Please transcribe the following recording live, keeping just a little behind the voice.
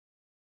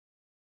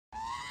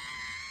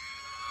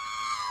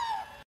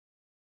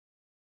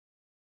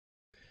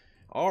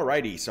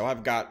Alrighty, so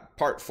I've got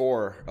part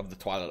 4 of the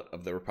Twilight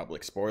of the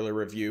Republic spoiler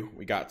review.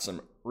 We got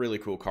some really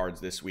cool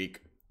cards this week.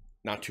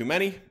 Not too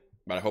many,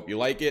 but I hope you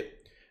like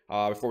it.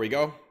 Before we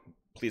go,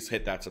 please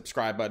hit that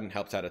subscribe button,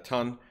 helps out a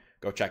ton.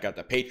 Go check out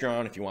the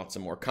Patreon if you want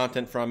some more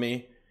content from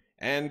me.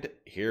 And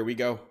here we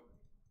go.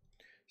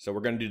 So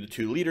we're going to do the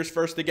 2 leaders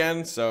first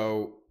again.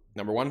 So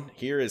number 1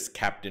 here is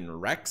Captain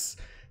Rex.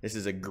 This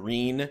is a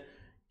green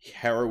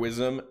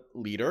heroism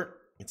leader.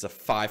 It's a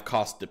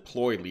 5-cost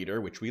deploy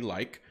leader, which we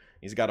like.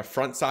 He's got a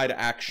front side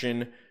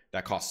action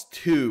that costs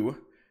 2,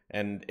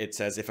 and it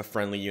says if a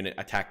friendly unit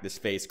attack this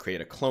phase,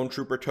 create a clone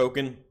trooper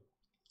token.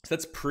 So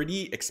that's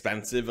pretty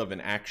expensive of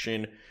an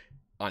action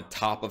on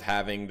top of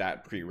having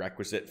that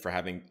prerequisite for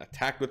having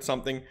attacked with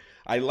something.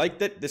 I like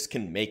that this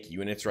can make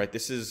units, right?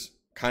 This is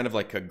kind of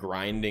like a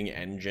grinding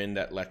engine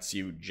that lets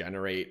you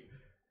generate,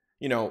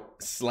 you know,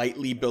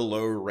 slightly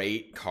below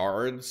rate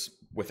cards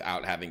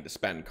without having to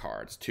spend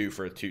cards. 2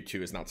 for a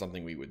 2/2 is not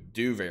something we would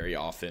do very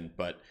often,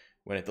 but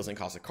when it doesn't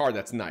cost a card,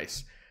 that's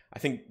nice. I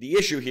think the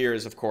issue here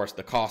is, of course,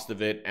 the cost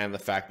of it and the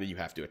fact that you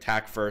have to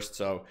attack first.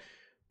 So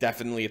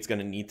definitely it's going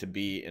to need to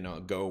be in a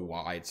go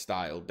wide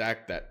style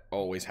deck that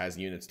always has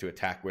units to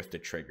attack with to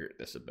trigger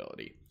this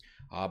ability.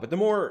 But the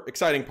more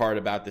exciting part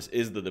about this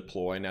is the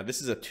deploy. Now,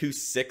 this is a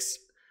 2/6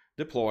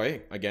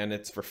 deploy. Again,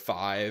 it's for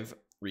 5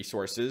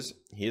 resources.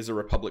 He is a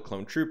Republic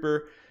clone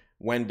trooper.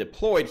 When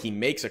deployed, he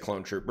makes a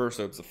clone trooper.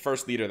 So it's the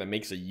first leader that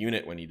makes a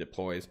unit when he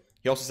deploys.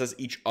 He also says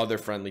each other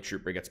friendly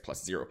trooper gets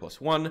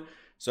 +0/+1.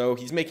 So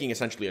he's making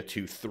essentially a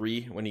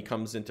 2/3 when he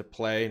comes into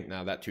play.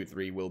 Now that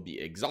 2/3 will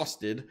be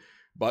exhausted,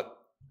 but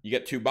you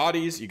get 2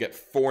 bodies, you get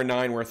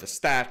 4/9 worth of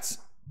stats,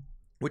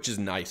 which is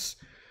nice.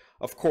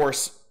 Of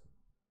course,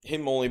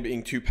 him only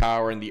being 2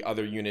 power and the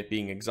other unit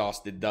being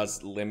exhausted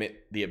does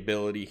limit the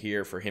ability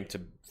here for him to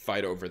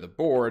fight over the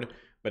board,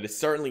 but it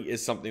certainly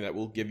is something that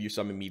will give you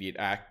some immediate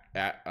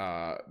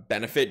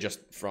benefit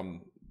just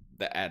from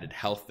the added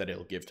health that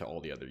it'll give to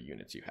all the other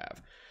units you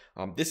have.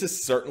 This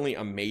is certainly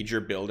a major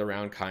build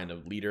around kind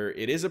of leader.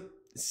 It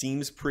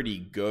seems pretty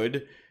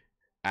good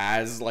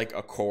as like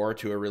a core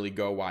to a really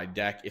go wide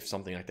deck if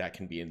something like that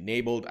can be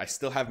enabled. I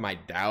still have my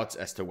doubts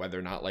as to whether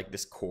or not like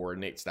this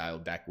coordinate style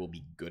deck will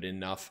be good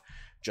enough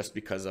just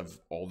because of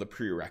all the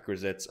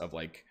prerequisites of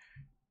like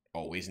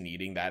always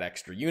needing that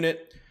extra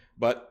unit.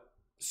 But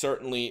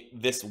certainly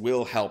this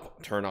will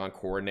help turn on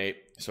coordinate.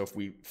 So if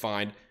we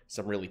find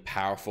some really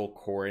powerful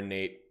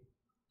coordinate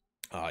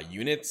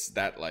units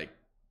that like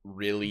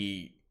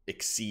really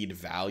exceed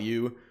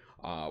value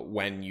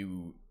when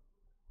you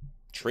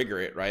trigger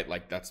it, right?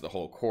 Like that's the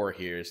whole core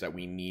here, is that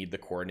we need the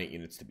coordinate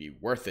units to be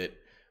worth it.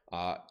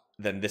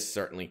 Then this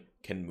certainly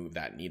can move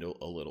that needle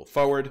a little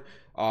forward.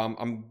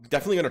 I'm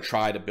definitely going to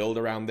try to build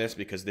around this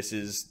because this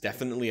is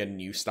definitely a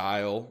new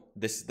style.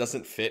 This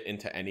doesn't fit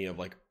into any of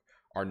like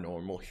our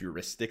normal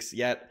heuristics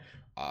yet.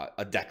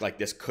 A deck like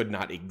this could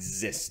not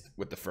exist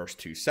with the first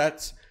 2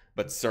 sets,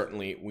 but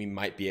certainly we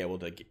might be able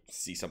to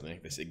see something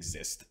like this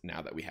exist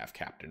now that we have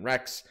Captain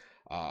Rex,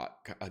 a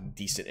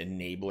decent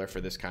enabler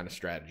for this kind of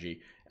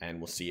strategy, and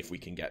we'll see if we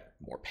can get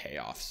more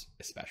payoffs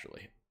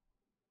especially.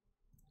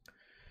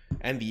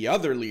 And the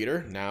other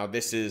leader, now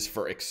this is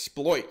for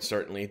exploit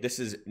certainly, this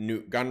is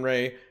Newt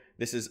Gunray.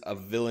 This is a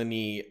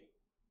villainy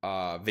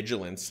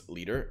vigilance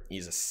leader.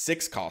 He's a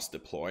 6-cost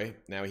deploy.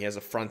 Now he has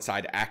a front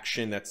side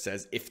action that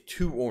says if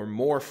 2 or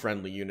more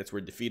friendly units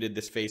were defeated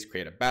this phase,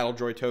 create a battle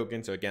droid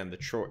token. So again, the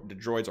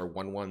droids are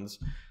 1/1s.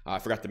 I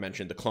forgot to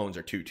mention the clones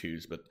are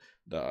 2/2s, but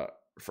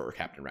for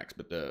Captain Rex,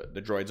 but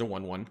the droids are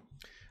 1/1.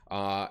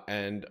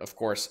 And of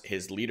course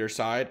his leader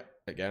side,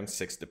 again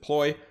 6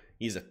 deploy.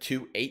 He's a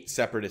 2/8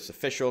 separatist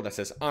official that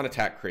says on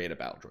attack, create a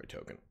battle droid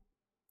token.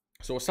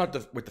 So we'll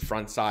start with the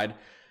front side.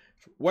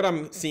 What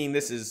I'm seeing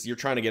this is you're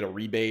trying to get a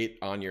rebate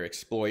on your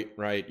exploit,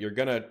 right? You're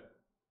going to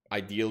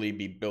ideally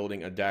be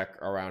building a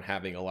deck around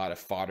having a lot of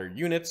fodder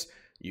units.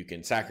 You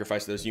can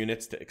sacrifice those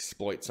units to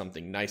exploit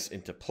something nice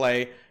into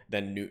play.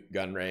 Then Newt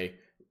Gunray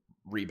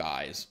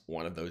rebuys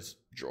one of those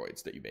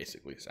droids that you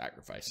basically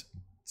sacrifice.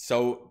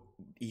 So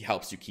he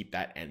helps you keep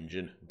that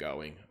engine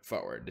going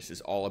forward. This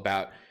is all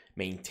about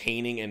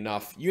maintaining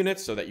enough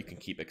units so that you can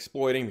keep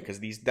exploiting,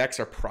 because these decks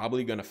are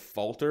probably going to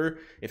falter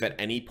if at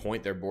any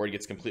point their board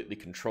gets completely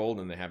controlled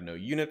and they have no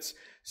units.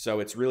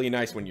 So it's really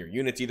nice when your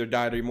units either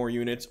die to more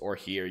units, or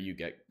here you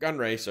get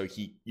Gunray, so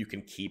you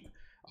can keep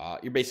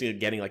you're basically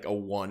getting like a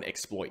 1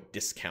 exploit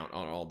discount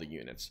on all the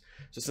units.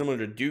 So similar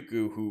to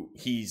Dooku, who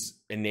he's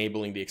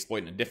enabling the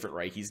exploit in a different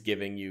way. He's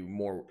giving you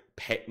more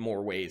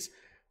ways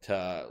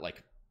to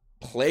like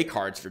play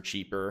cards for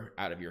cheaper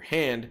out of your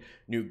hand.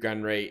 Newt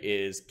Gunray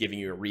is giving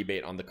you a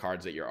rebate on the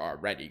cards that you're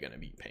already going to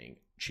be paying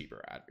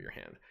cheaper out of your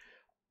hand.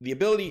 The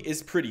ability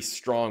is pretty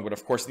strong, but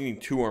of course needing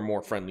 2 or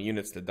more friendly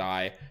units to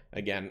die.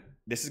 Again,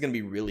 this is going to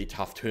be really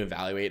tough to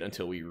evaluate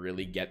until we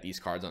really get these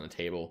cards on the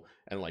table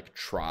and like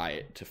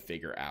try to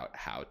figure out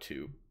how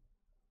to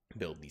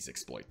build these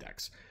exploit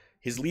decks.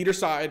 His leader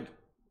side,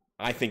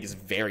 I think is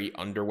very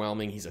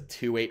underwhelming. He's a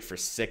 2/8 for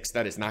 6.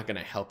 That is not going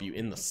to help you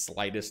in the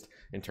slightest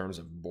in terms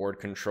of board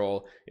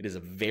control. It is a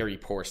very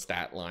poor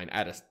stat line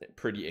at a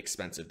pretty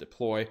expensive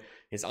deploy.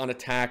 His on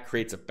attack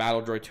creates a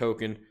battle droid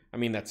token. I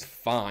mean, that's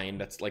fine.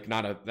 That's like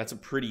that's a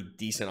pretty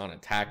decent on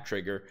attack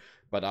trigger,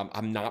 but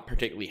I'm not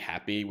particularly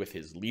happy with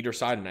his leader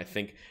side, and I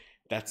think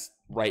that's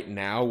right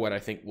now what I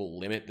think will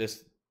limit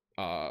this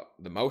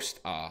the most.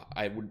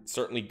 I would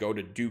certainly go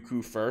to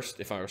Dooku first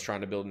if I was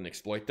trying to build an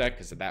exploit deck,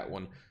 because that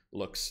one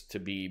looks to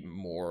be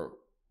more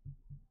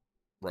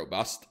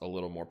robust, a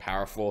little more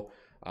powerful,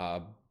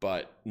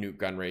 but Nuke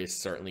Gunray is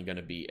certainly going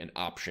to be an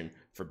option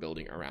for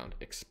building around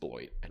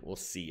exploit, and we'll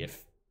see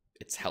if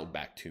it's held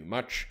back too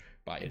much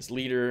by his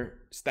leader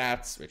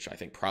stats, which I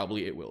think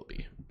probably it will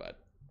be, but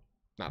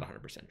not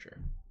 100% sure.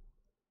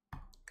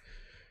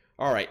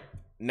 All right,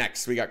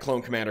 next we got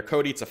Clone Commander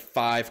Cody. It's a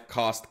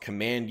 5-cost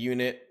command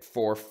unit,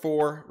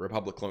 4/4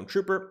 Republic Clone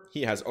Trooper.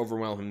 He has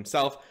Overwhelm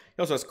himself.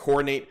 He also has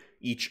Coordinate.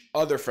 Each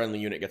other friendly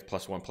unit gets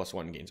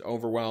 +1/+1, gains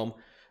Overwhelm.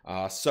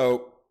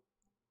 So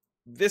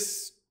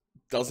this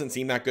doesn't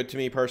seem that good to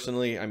me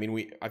personally. I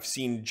mean, I've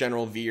seen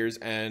General Veers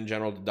and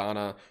General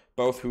Dodonna,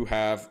 both who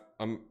have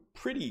a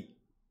pretty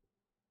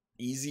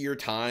easier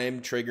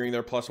time triggering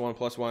their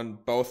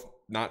 +1/+1, both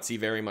not see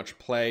very much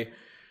play.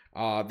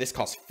 This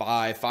costs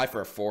 5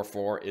 for a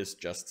 4/4 is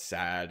just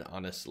sad,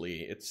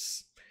 honestly.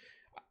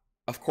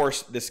 Of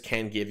course, this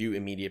can give you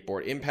immediate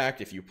board impact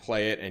if you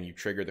play it and you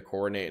trigger the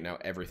Coordinate, and now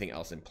everything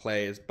else in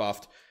play is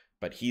buffed,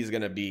 but he's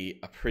going to be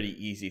a pretty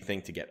easy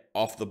thing to get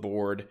off the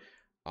board.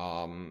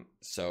 Again,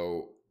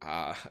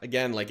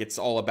 like, it's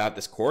all about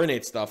this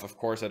Coordinate stuff. Of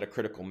course, at a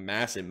critical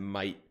mass, it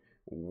might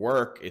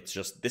work. It's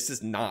just, this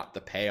is not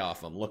the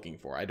payoff I'm looking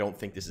for. I don't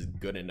think this is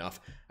good enough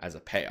as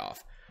a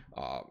payoff.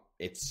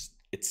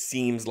 It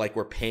seems like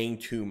we're paying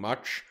too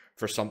much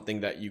for something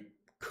that you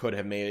could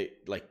have made,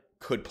 like,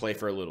 could play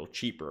for a little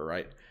cheaper,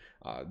 right?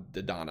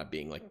 Dodonna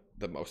being like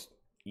the most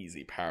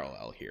easy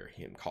parallel here,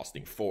 him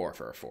costing 4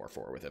 for a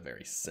 4/4 with a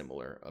very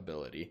similar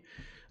ability.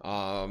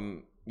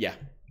 Yeah,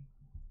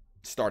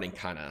 starting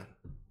kind of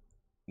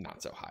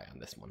not so high on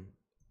this one.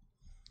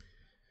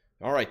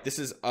 All right, this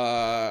is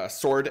a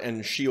Sword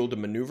and Shield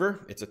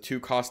Maneuver. It's a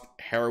 2-cost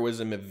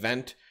heroism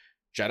event.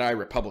 Jedi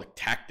Republic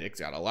Tactics,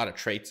 got a lot of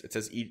traits. It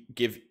says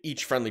give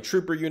each friendly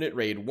trooper unit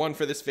raid 1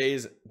 for this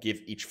phase.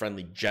 Give each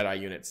friendly Jedi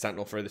unit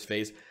sentinel for this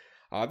phase.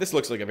 This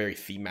looks like a very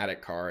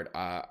thematic card.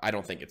 I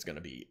don't think it's going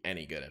to be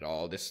any good at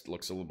all. This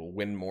looks a little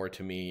win more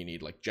to me. You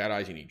need like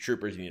Jedis, you need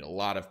troopers, you need a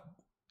lot of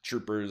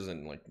troopers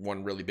and like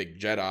one really big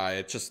Jedi.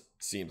 It just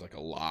seems like a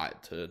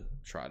lot to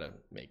try to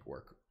make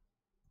work.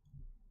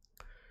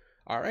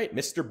 All right,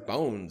 Mr.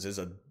 Bones is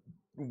a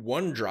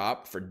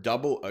 1-drop for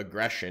double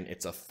aggression.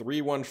 It's a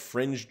 3/1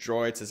 fringe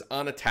droid. It says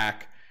on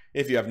attack,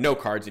 if you have no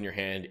cards in your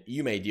hand,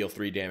 you may deal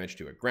 3 damage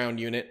to a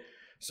ground unit.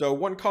 So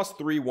 1 cost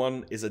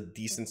 3/1 is a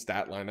decent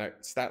stat line.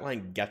 That stat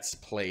line gets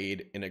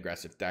played in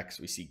aggressive decks.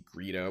 We see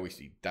Greedo, we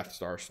see Death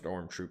Star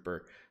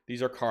Stormtrooper.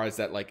 These are cards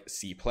that like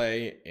see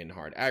play in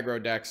hard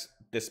aggro decks.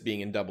 This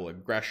being in double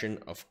aggression,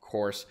 of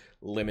course,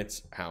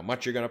 limits how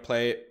much you're going to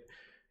play it.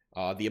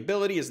 The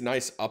ability is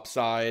nice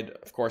upside.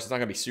 Of course, it's not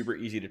going to be super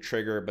easy to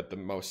trigger, but the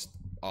most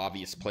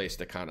obvious place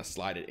to kind of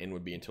slide it in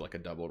would be into like a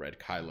double red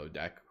Kylo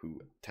deck,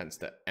 who tends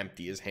to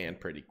empty his hand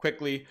pretty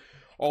quickly.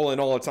 All in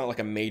all, it's not like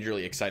a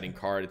majorly exciting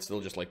card. It's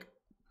still just like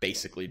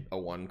basically a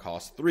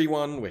 1-cost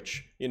 3/1,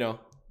 which, you know,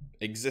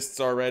 exists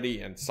already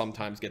and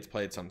sometimes gets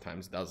played,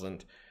 sometimes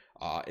doesn't.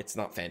 It's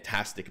not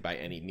fantastic by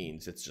any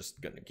means. It's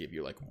just going to give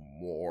you like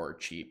more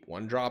cheap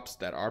 1-drops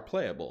that are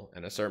playable.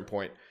 And at a certain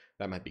point,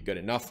 that might be good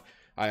enough.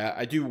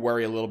 I do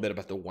worry a little bit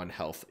about the 1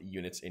 health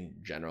units in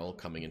general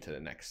coming into the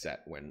next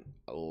set, when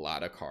a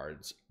lot of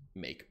cards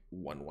make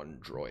 1/1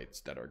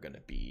 droids that are going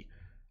to be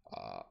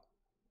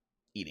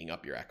eating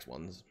up your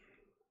X1s.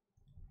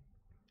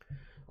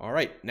 All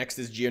right, next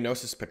is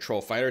Geonosis Patrol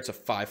Fighter. It's a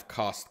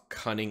 5-cost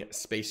cunning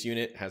space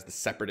unit. It has the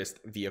Separatist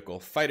Vehicle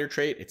Fighter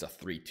trait. It's a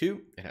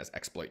 3/2. It has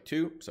Exploit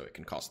 2, so it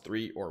can cost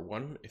 3 or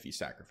 1 if you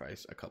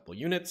sacrifice a couple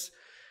units.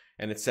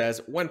 And it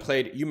says, when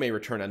played, you may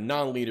return a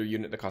non-leader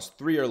unit that costs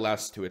 3 or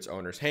less to its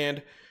owner's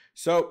hand.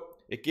 So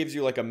it gives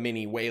you like a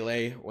mini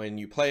waylay when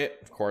you play it.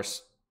 Of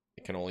course,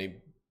 it can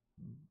only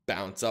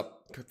bounce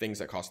up things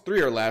that cost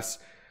 3 or less,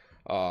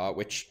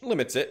 which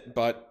limits it,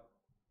 but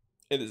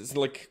it is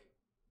like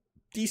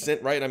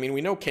decent, right? I mean,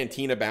 we know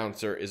Cantina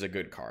Bouncer is a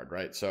good card,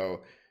 right?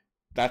 So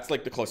that's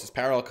like the closest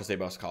parallel because they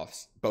both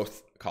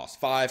cost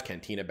 5.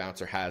 Cantina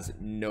Bouncer has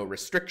no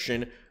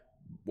restriction,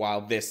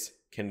 while this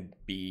can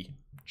be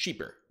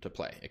cheaper to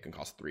play. It can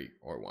cost 3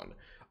 or 1.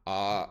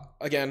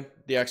 Again,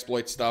 the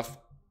exploit stuff,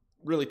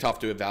 really tough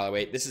to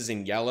evaluate. This is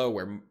in yellow,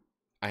 where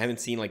I haven't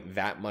seen like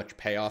that much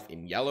payoff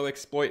in yellow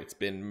exploit. It's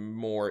been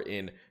more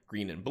in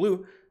green and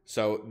blue.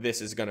 So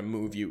this is going to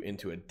move you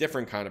into a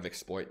different kind of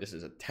exploit. This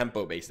is a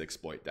tempo-based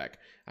exploit deck.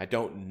 I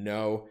don't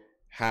know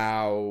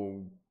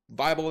how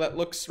viable that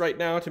looks right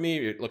now to me.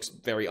 It looks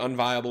very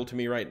unviable to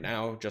me right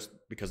now, just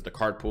because the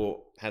card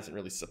pool hasn't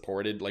really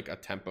supported like a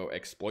tempo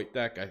exploit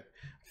deck. I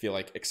feel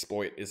like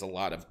exploit is a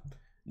lot of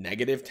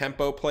negative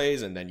tempo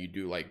plays, and then you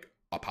do like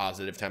a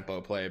positive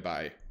tempo play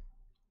by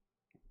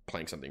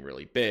playing something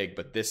really big.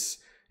 But this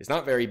is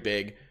not very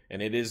big,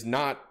 and it is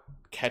not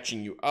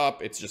catching you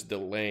up. It's just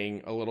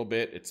delaying a little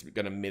bit. It's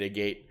going to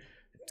mitigate.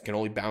 It can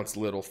only bounce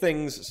little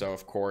things, so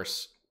of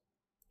course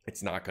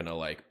it's not going to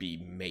like be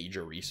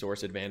major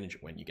resource advantage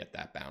when you get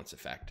that bounce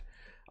effect.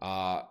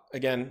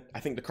 Again, I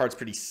think the card's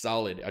pretty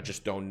solid. I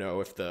just don't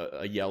know if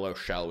a yellow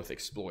shell with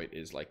exploit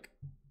is like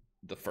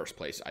the first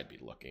place I'd be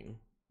looking.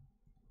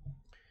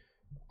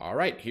 All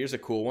right, here's a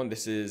cool one.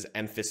 This is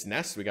Enfys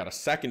Nest. We got a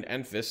second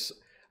Enfys.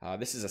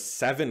 This is a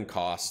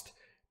 7-cost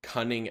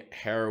Cunning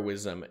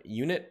Heroism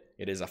unit.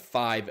 It is a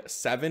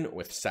 5/7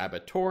 with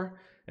Saboteur.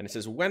 And it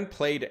says, when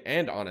played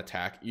and on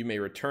attack, you may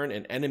return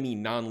an enemy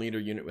non-leader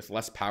unit with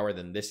less power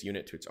than this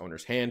unit to its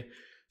owner's hand.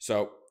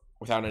 So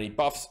without any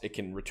buffs, it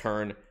can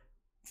return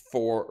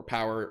 4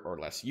 power or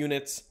less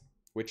units,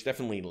 which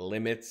definitely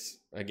limits,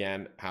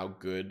 again, how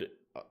good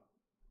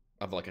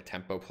of like a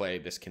tempo play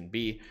this can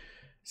be.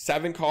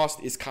 7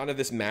 cost is kind of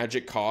this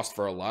magic cost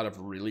for a lot of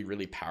really,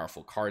 really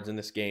powerful cards in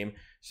this game.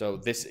 So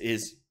this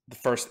is the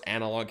first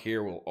analog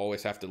here. We'll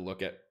always have to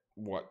look at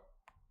what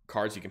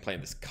cards you can play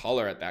in this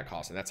color at that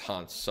cost, and that's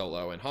Han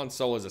Solo. And Han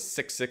Solo is a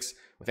 6/6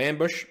 with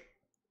ambush,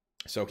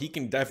 so he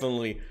can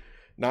definitely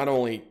not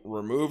only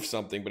remove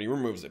something, but he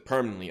removes it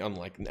permanently,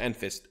 unlike an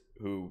Enfys,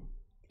 who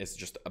is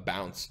just a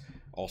bounce.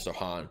 Also,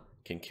 Han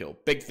can kill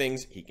big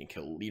things, he can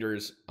kill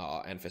leaders.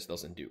 Enfys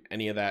doesn't do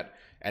any of that.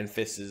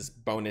 Enfys's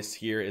bonus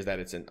here is that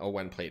it's an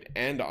when played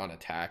and on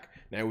attack.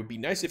 Now it would be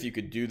nice if you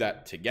could do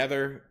that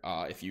together,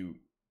 if you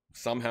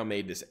somehow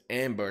made this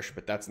ambush,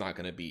 but that's not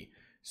going to be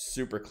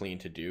super clean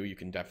to do. You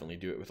can definitely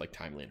do it with like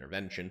timely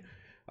intervention,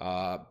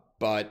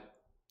 but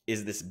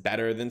is this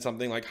better than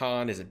something like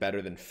Han? Is it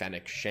better than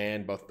Fennec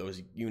Shan? Both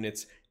those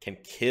units can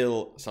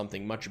kill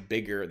something much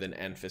bigger than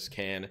Enfys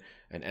can,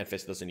 and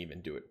Enfys doesn't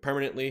even do it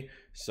permanently.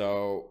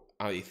 So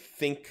I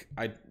think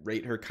I'd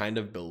rate her kind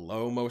of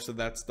below most of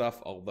that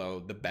stuff, although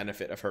the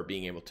benefit of her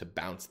being able to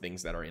bounce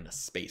things that are in a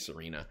space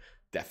arena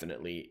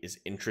definitely is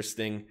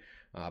interesting.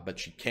 But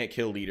she can't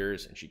kill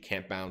leaders and she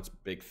can't bounce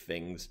big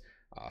things.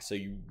 So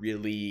you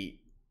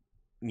really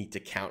need to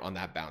count on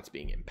that bounce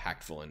being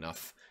impactful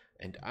enough.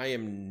 And I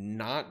am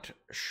not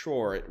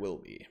sure it will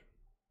be.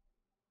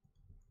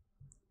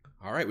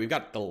 All right, we've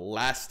got the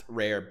last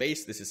rare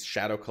base. This is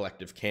Shadow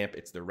Collective Camp.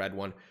 It's the red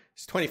one.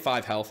 It's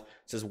 25 health.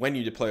 It says when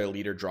you deploy a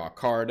leader, draw a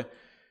card.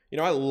 You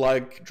know, I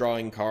like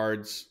drawing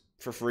cards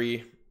for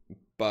free,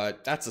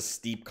 but that's a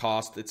steep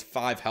cost. It's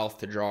 5 health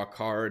to draw a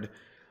card.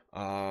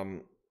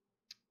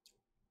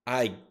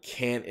 I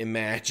can't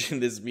imagine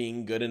this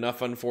being good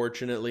enough,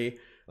 unfortunately.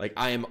 Like,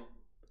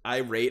 I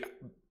rate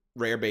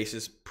rare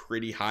bases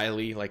pretty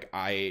highly. Like,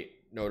 I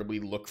notably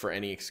look for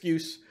any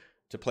excuse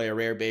to play a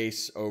rare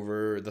base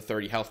over the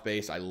 30 health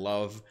base. I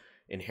love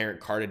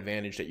inherent card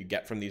advantage that you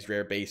get from these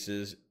rare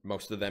bases.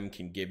 Most of them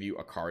can give you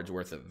a card's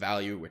worth of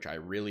value, which I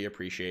really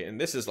appreciate. And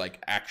this is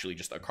like actually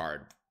just a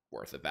card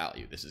worth of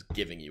value. This is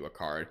giving you a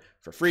card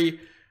for free.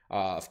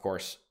 Of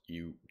course,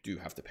 you do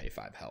have to pay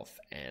 5 health,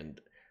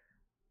 and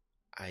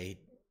I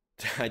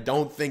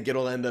don't think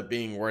it'll end up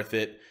being worth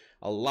it.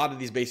 A lot of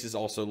these bases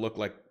also look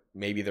like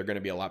maybe they're going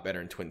to be a lot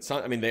better in Twin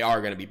Suns. I mean, they are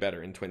going to be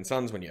better in Twin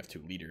Suns when you have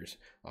 2 leaders.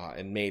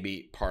 And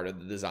maybe part of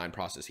the design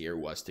process here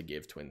was to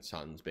give Twin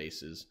Suns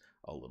bases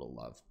a little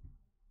love.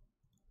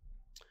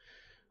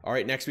 All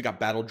right, next we got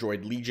Battle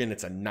Droid Legion.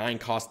 It's a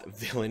 9-cost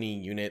villainy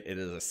unit. It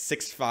is a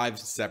 6/5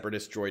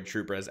 Separatist Droid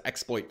Trooper. It has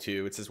Exploit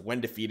 2. It says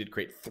when defeated,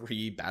 create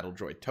 3 Battle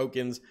Droid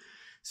tokens.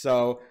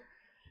 So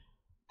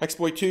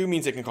Exploit 2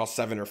 means it can cost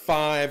 7 or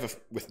 5.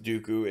 With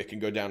Dooku, it can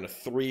go down to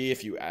 3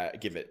 if you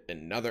give it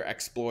another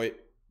exploit.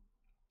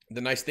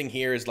 The nice thing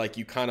here is like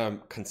you kind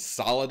of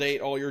consolidate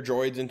all your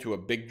droids into a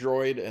big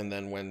droid, and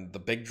then when the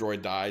big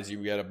droid dies,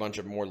 you get a bunch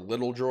of more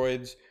little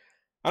droids.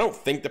 I don't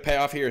think the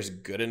payoff here is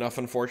good enough,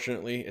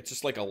 unfortunately. It's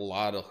just like a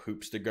lot of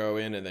hoops to go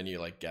in, and then you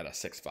like get a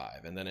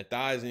 6/5, and then it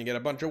dies, and you get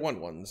a bunch of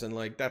 1/1s, and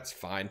like that's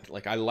fine.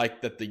 Like I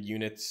like that the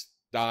units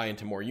die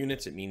into more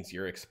units. It means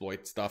your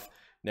exploit stuff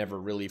never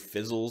really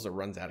fizzles or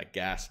runs out of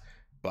gas,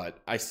 but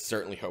I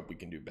certainly hope we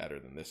can do better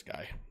than this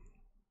guy.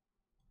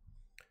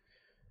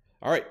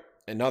 All right,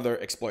 another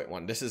exploit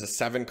one. This is a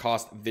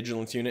 7-cost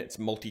vigilance unit. It's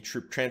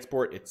multi-troop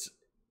transport. It's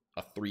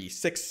a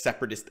 3/6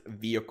 Separatist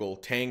vehicle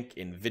tank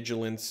in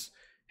vigilance.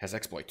 Has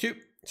exploit 2.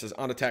 It says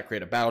on attack,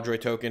 create a battle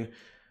droid token.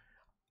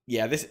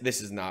 Yeah,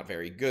 this is not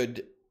very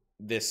good.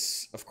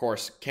 This, of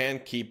course, can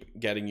keep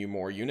getting you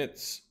more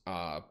units,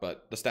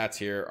 but the stats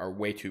here are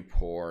way too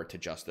poor to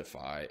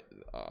justify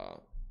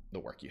the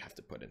work you have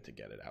to put in to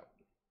get it out.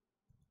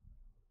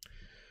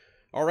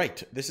 All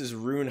right, this is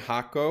Rune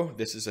Hako.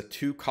 This is a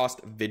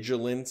 2-cost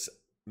vigilance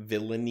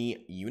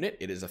villainy unit.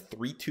 It is a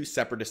 3/2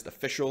 Separatist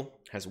official.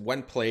 Has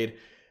when played,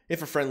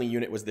 if a friendly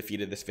unit was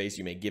defeated this phase,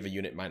 you may give a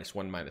unit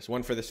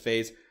 -1/-1 for this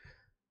phase.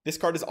 This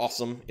card is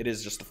awesome. It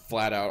is just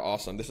flat out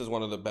awesome. This is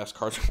one of the best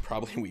cards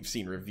probably we've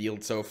seen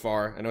revealed so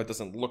far. I know it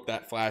doesn't look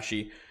that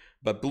flashy,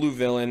 but blue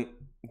villain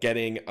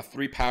getting a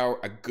 3 power,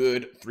 a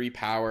good 3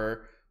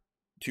 power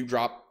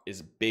 2-drop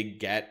is a big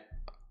get.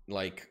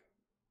 Like,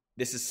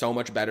 this is so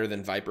much better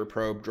than Viper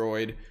Probe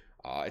Droid.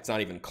 It's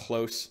not even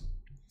close.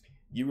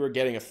 You are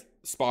getting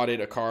spotted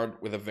a card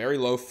with a very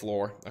low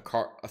floor, a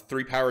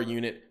 3-power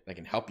unit that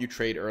can help you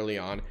trade early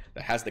on,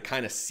 that has the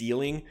kind of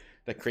ceiling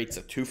that creates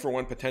a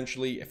 2-for-1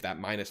 potentially if that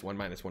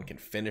 -1/-1 can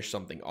finish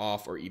something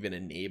off or even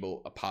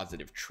enable a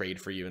positive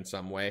trade for you in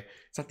some way.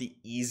 It's not the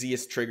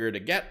easiest trigger to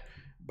get,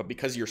 but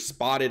because you're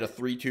spotted a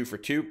 3/2 for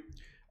 2,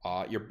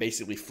 you're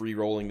basically free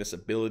rolling this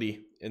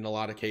ability in a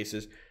lot of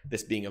cases.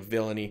 This being a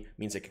villainy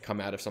means it can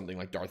come out of something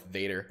like Darth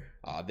Vader.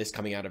 This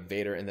coming out of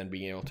Vader and then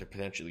being able to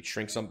potentially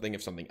shrink something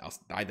if something else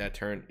died that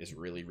turn is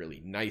really,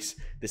 really nice.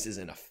 This is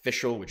an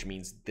official, which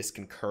means this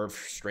can curve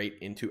straight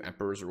into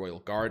Emperor's Royal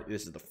Guard.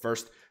 This is the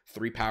first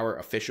 3-power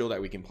official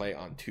that we can play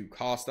on 2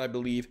 cost, I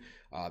believe.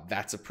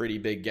 That's a pretty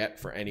big get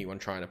for anyone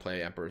trying to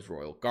play Emperor's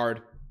Royal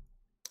Guard.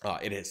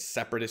 It is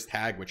Separatist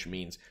tag, which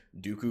means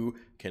Dooku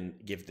can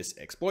give this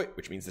exploit,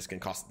 which means this can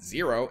cost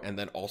 0 and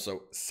then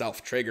also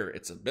self-trigger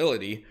its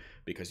ability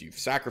because you've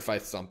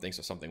sacrificed something,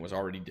 so something was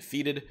already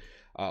defeated.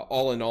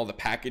 All in all, the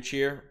package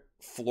here,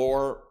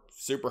 floor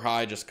super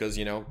high just because,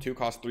 you know, 2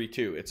 cost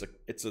 3/2.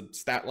 It's a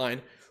stat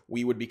line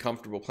we would be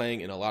comfortable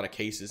playing in a lot of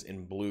cases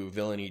in blue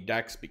villainy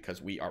decks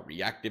because we are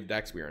reactive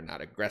decks. We are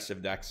not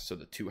aggressive decks. So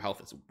the 2 health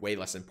is way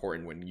less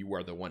important when you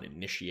are the one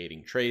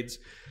initiating trades.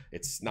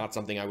 It's not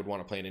something I would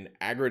want to play in an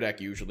aggro deck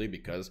usually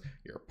because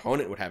your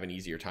opponent would have an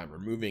easier time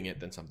removing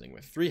it than something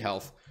with 3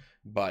 health.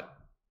 But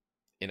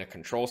in a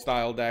control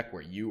style deck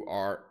where you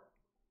are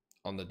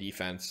on the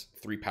defense,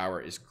 3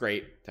 power is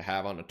great to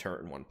have on a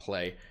turn 1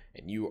 play,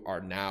 and you are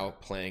now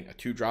playing a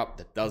 2-drop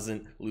that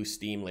doesn't lose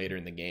steam later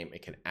in the game.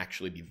 It can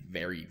actually be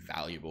very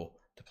valuable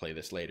to play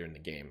this later in the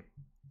game.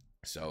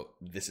 So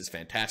this is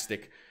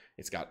fantastic.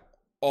 It's got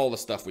all the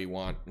stuff we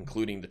want,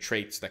 including the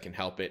traits that can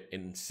help it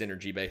in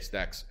synergy-based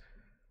decks.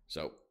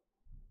 So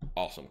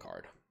awesome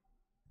card.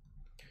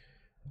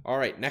 All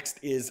right, next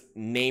is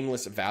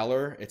Nameless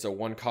Valor. It's a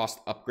 1-cost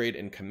upgrade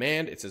in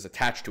command. It says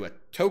attached to a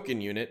token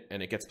unit,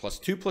 and it gets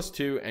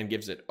 +2/+2 and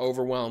gives it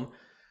Overwhelm.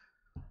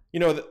 You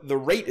know, the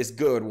rate is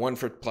good. 1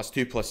 for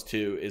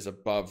 +2/+2 is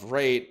above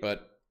rate,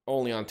 but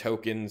only on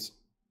tokens.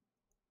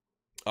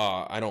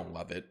 I don't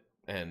love it,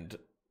 and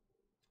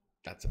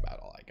that's about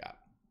all I got.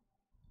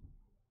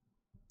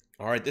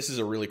 All right, this is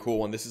a really cool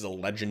one. This is a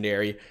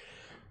legendary.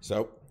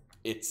 So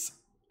it's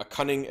a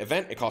cunning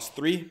event. It costs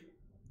 3.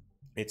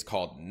 It's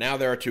called Now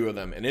There Are 2 of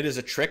Them, and it is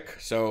a trick.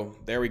 So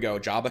there we go.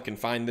 Jabba can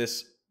find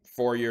this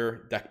for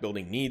your deck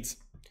building needs.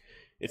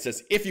 It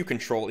says if you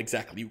control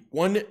exactly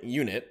 1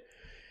 unit,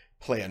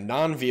 play a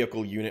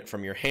non-vehicle unit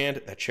from your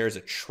hand that shares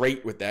a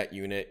trait with that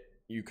unit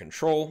you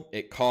control.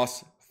 It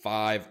costs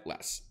 5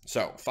 less.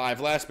 So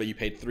 5 less, but you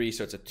paid 3,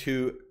 so it's a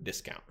 2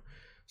 discount.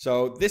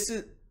 So this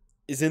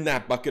is in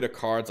that bucket of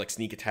cards like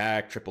Sneak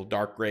Attack, Triple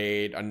Dark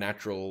Raid,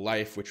 Unnatural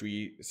Life, which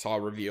we saw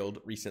revealed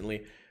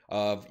recently,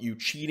 of you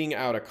cheating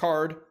out a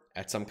card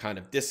at some kind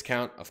of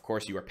discount. Of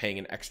course, you are paying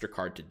an extra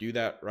card to do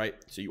that, right?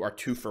 So you are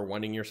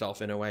 2-for-1ing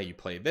yourself in a way. You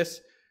play this,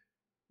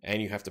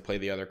 and you have to play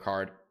the other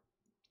card,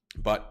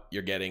 but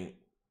you're getting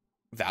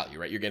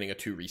value, right? You're getting a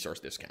 2-resource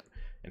discount.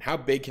 And how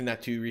big can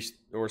that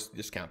 2-resource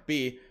discount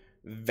be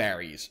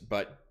varies,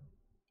 but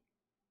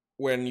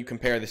when you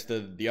compare this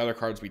to the other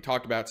cards we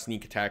talked about,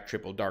 Sneak Attack,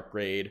 Triple Dark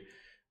Raid,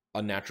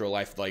 Unnatural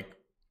Life, like,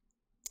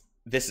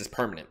 this is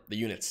permanent. The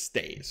unit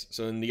stays.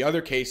 So in the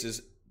other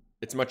cases,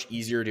 it's much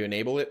easier to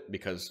enable it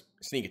because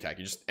Sneak Attack,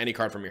 you just any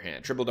card from your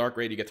hand. Triple Dark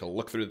Raid, you get to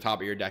look through the top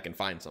of your deck and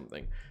find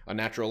something.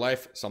 Unnatural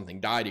Life,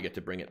 something died, you get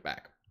to bring it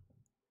back.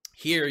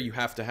 Here, you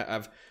have to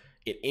have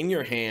it in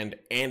your hand,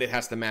 and it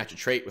has to match a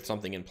trait with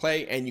something in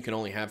play, and you can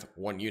only have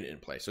 1 unit in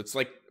play. So it's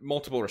like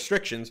multiple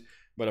restrictions,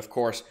 but of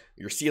course,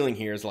 your ceiling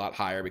here is a lot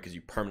higher because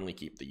you permanently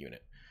keep the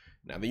unit.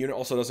 Now, the unit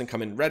also doesn't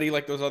come in ready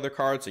like those other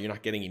cards, so you're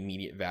not getting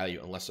immediate value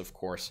unless, of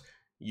course,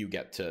 you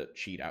get to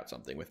cheat out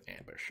something with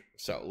Ambush.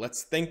 So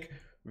let's think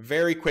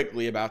very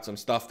quickly about some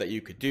stuff that you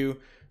could do.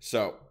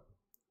 So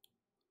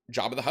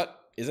Jabba the Hutt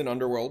is an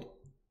underworld.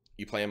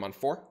 You play him on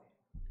 4.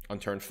 On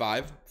turn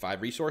 5,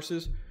 5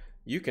 resources.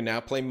 You can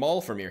now play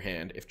Maul from your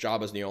hand if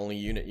Jabba's the only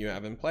unit you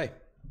have in play.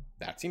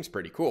 That seems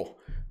pretty cool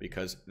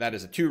because that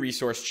is a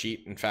 2-resource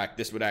cheat. In fact,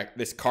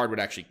 this card would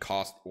actually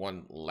cost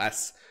 1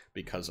 less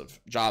because of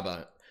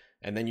Jabba.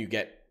 And then you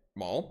get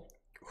Maul,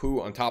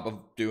 who on top of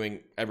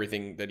doing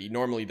everything that he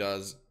normally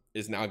does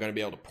is now going to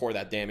be able to pour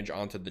that damage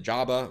onto the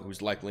Jabba,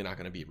 who's likely not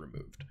going to be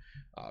removed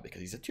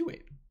because he's a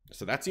 2/8.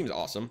 So that seems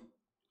awesome.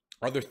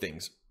 Other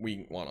things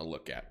we want to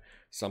look at,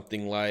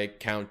 something like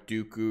Count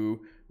Dooku,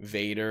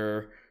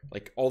 Vader,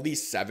 like all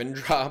these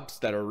 7-drops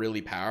that are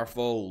really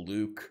powerful,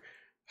 Luke,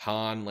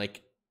 Han,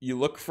 like you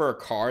look for a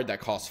card that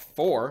costs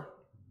 4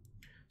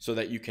 so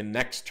that you can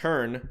next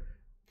turn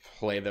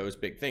play those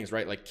big things,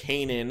 right? Like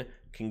Kanan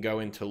can go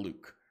into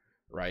Luke,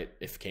 right?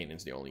 If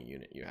Kanan's the only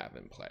unit you have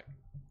in play.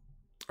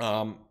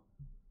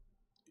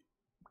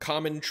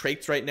 Common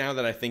traits right now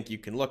that I think you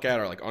can look at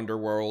are like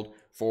Underworld,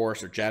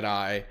 Force, or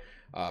Jedi,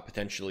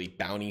 potentially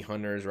Bounty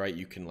Hunters, right?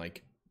 You can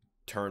like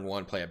turn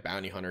 1 play a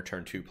bounty hunter,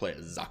 turn 2 play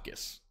a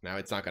Zuckuss. Now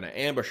it's not going to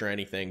ambush or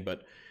anything,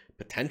 but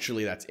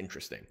potentially that's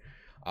interesting.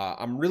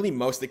 I'm really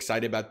most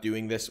excited about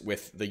doing this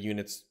with the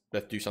units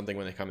that do something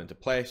when they come into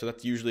play. So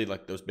that's usually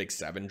like those big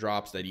 7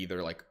 drops that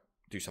either like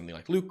do something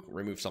like Luke,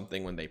 remove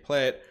something when they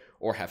play it,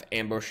 or have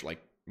ambush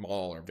like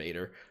Maul or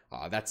Vader.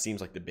 That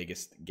seems like the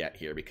biggest get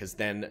here, because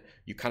then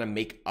you kind of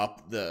make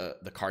up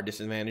the card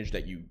disadvantage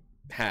that you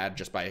had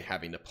just by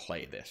having to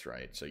play this,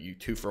 right? So you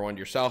 2-for-1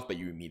 yourself, but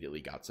you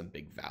immediately got some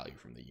big value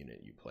from the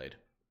unit you played.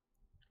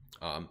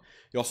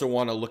 You also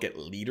want to look at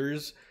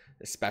leaders,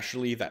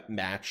 especially that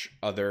match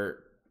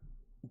other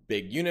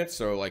big units.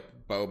 So like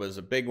Boba's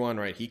a big one,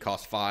 right? He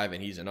costs 5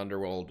 and he's an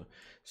underworld,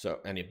 so,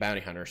 and a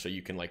bounty hunter, so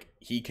you can like,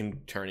 he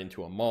can turn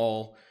into a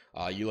Maul.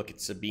 You look at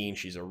Sabine,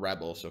 she's a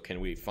rebel, so can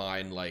we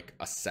find like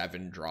a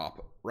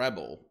 7-drop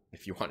rebel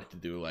if you wanted to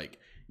do like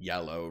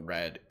yellow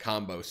red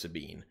combo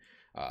Sabine?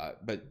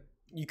 But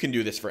you can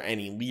do this for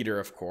any leader,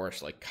 of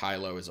course. Like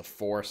Kylo is a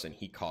force and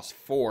he costs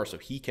 4, so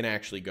he can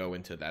actually go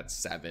into that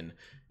 7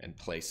 and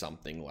play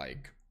something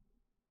like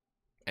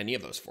any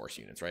of those force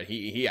units, right?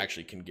 He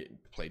actually can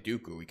play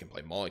Dooku, he can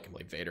play Maul, he can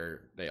play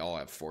Vader. They all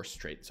have force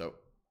traits, so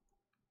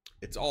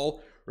it's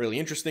all really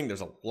interesting.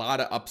 There's a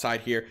lot of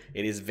upside here.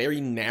 It is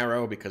very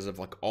narrow because of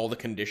like all the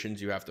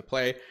conditions you have to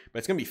play, but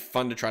it's gonna be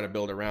fun to try to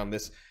build around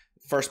this.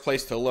 First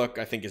place to look,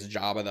 I think, is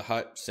Jabba the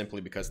Hutt, simply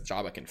because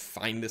Jabba can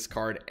find this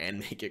card and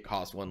make it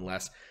cost 1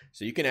 less.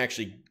 So you can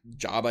actually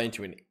Jabba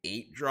into an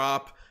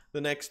 8-drop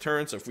the next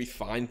turn. So if we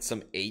find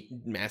some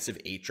massive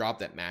 8-drop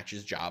that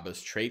matches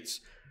Jabba's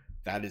traits,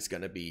 that is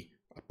going to be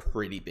a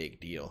pretty big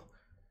deal.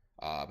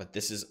 But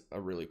this is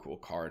a really cool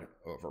card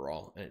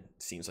overall, and it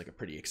seems like a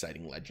pretty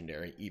exciting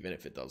legendary, even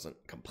if it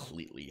doesn't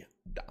completely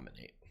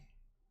dominate.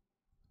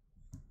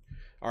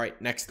 All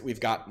right, next we've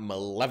got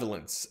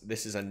Malevolence.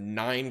 This is a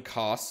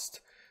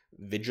 9-cost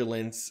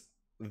Vigilance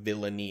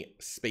Villainy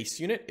space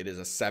unit. It is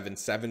a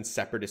 7/7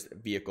 Separatist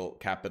vehicle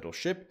capital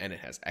ship, and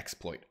it has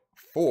exploit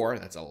 4.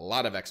 That's a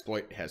lot of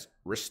exploit. It has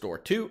restore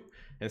 2,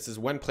 and it says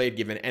when played,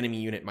 give an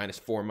enemy unit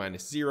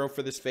 -4/-0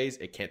 for this phase.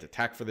 It can't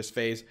attack for this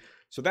phase.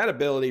 So that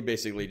ability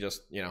basically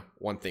just, you know,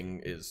 one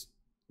thing is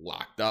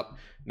locked up.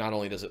 Not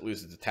only does it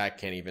lose its attack,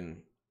 can't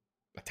even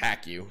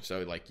attack you.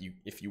 So like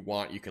if you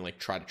want, you can like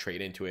try to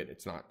trade into it.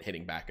 It's not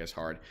hitting back as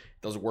hard.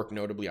 It does work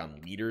notably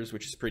on leaders,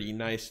 which is pretty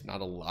nice.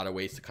 Not a lot of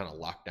ways to kind of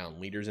lock down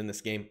leaders in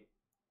this game.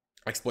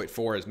 Exploit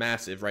 4 is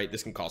massive, right?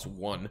 This can cost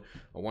 1.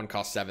 A 1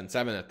 cost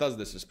 7/7 that does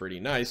this is pretty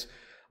nice.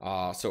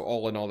 So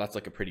all in all, that's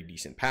like a pretty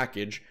decent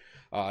package.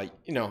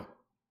 You know,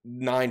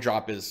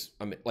 9-drop is,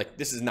 like,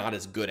 this is not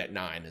as good at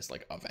 9 as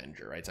like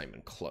Avenger, right? It's not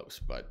even close,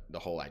 but the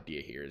whole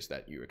idea here is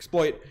that you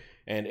exploit,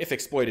 and if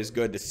exploit is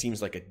good, this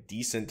seems like a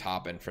decent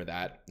top end for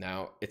that.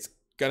 Now it's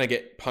gonna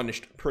get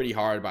punished pretty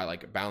hard by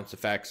like bounce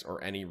effects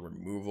or any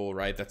removal,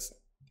 right? That's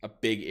a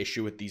big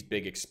issue with these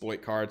big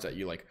exploit cards, that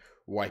you like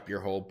wipe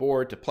your whole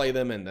board to play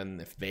them, and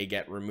then if they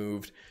get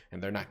removed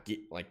and they're not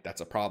like,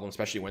 that's a problem,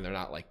 especially when they're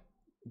not like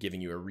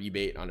giving you a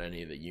rebate on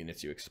any of the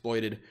units you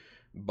exploited.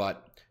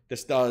 But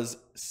this does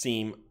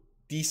seem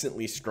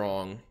decently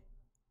strong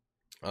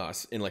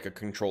in like a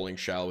controlling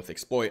shell with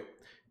exploit,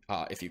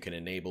 if you can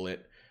enable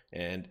it.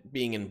 And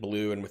being in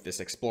blue and with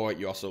this exploit,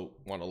 you also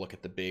want to look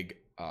at the big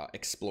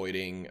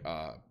exploiting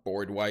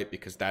board wipe,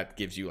 because that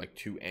gives you like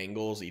 2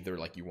 angles. Either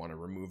like you want to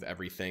remove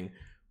everything,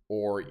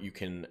 or you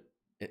can,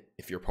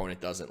 if your opponent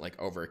doesn't like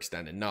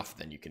overextend enough,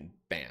 then you can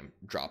bam,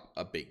 drop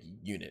a big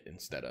unit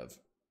instead of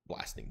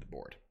blasting the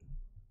board.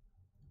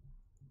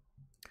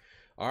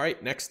 All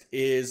right, next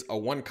is a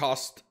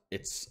 1-cost.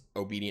 It's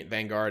Obedient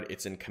Vanguard.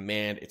 It's in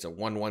command. It's a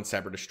 1/1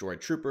 Separatist Droid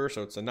Trooper,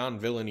 so it's a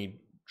non-villainy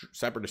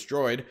Separatist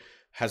Droid.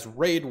 Has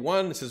raid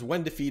 1. It says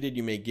when defeated,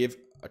 you may give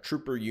a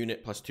trooper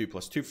unit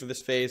 +2/+2 for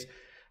this phase.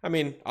 I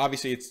mean,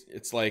 obviously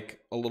it's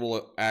like a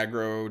little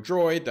aggro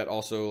droid that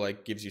also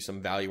like gives you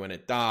some value when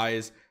it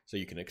dies, so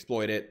you can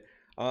exploit it.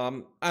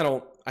 I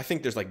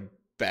think there's like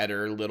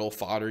better little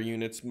fodder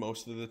units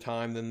most of the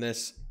time than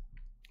this.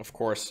 Of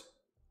course,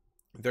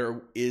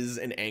 there is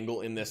an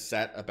angle in this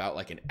set about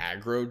like an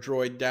aggro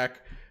droid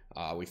deck.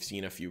 We've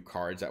seen a few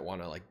cards that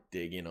want to like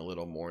dig in a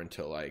little more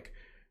into like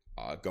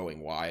going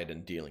wide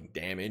and dealing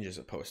damage, as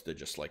opposed to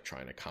just like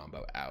trying to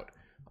combo out.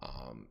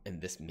 And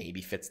this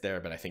maybe fits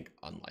there, but I think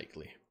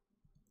unlikely.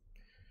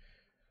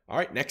 All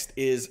right, next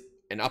is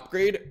an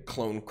upgrade.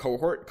 Clone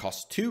Cohort,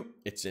 costs 2.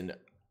 It's in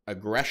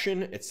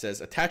aggression. It says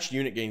attached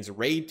unit gains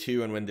raid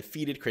 2, and when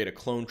defeated, create a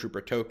clone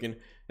trooper token,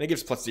 and it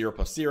gives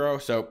 +0/+0.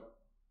 So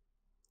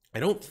I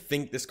don't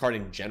think this card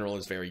in general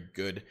is very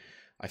good.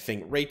 I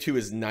think raid 2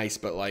 is nice,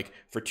 but like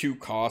for 2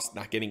 costs,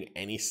 not getting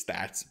any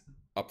stats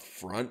up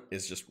front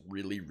is just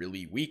really,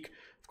 really weak.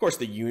 Of course,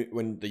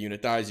 when the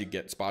unit dies, you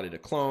get spotted a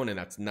clone, and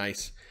that's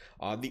nice.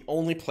 The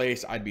only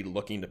place I'd be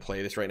looking to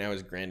play this right now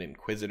is Grand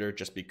Inquisitor,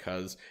 just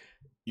because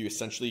you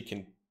essentially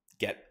can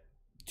get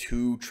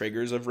 2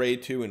 triggers of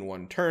raid 2 in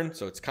 1 turn.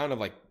 So it's kind of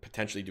like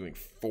potentially doing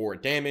 4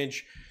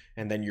 damage.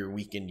 And then your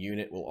weakened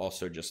unit will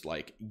also just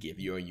like give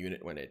you a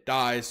unit when it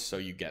dies, so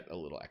you get a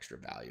little extra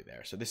value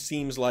there. So this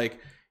seems like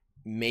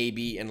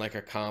maybe in like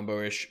a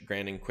combo-ish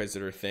Grand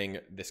Inquisitor thing,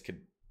 this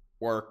could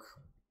work.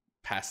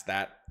 Past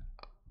that,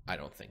 I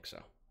don't think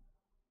so.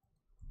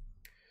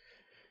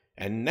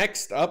 And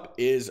next up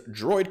is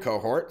Droid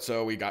Cohort.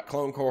 So we got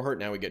Clone Cohort,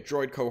 now we get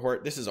Droid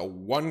Cohort. This is a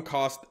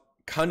 1-cost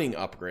Cunning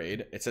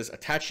upgrade. It says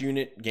attach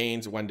unit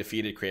gains when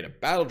defeated, create a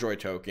battle droid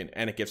token,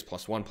 and it gives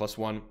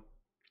 +1/+1.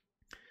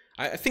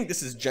 I think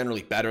this is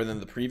generally better than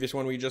the previous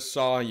one we just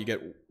saw. You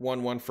get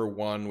 1/1 for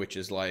 1, which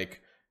is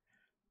like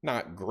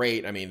not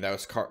great. I mean,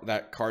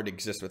 that card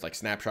exists with like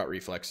snapshot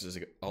reflexes,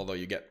 although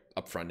you get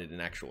upfronted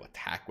an actual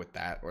attack with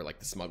that, or like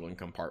the smuggling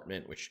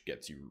compartment, which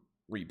gets you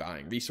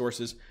rebuying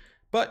resources.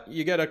 But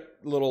you get a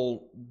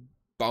little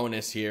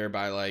bonus here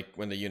by like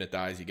when the unit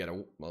dies, you get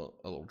a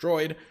little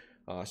droid.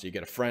 So you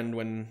get a friend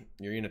when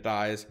your unit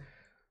dies.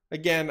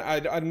 Again,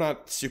 I'm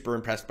not super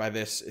impressed by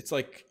this. It's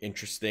like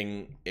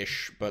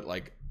interesting-ish, but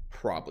like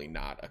probably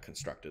not a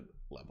constructed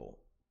level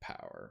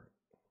power.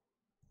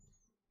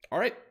 All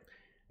right,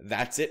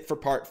 that's it for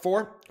part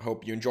 4.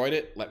 Hope you enjoyed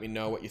it. Let me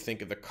know what you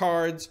think of the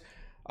cards.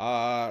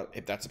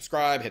 Hit that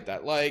subscribe, hit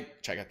that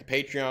like, check out the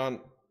Patreon,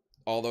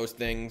 all those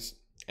things.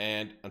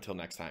 And until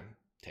next time,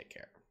 take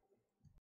care.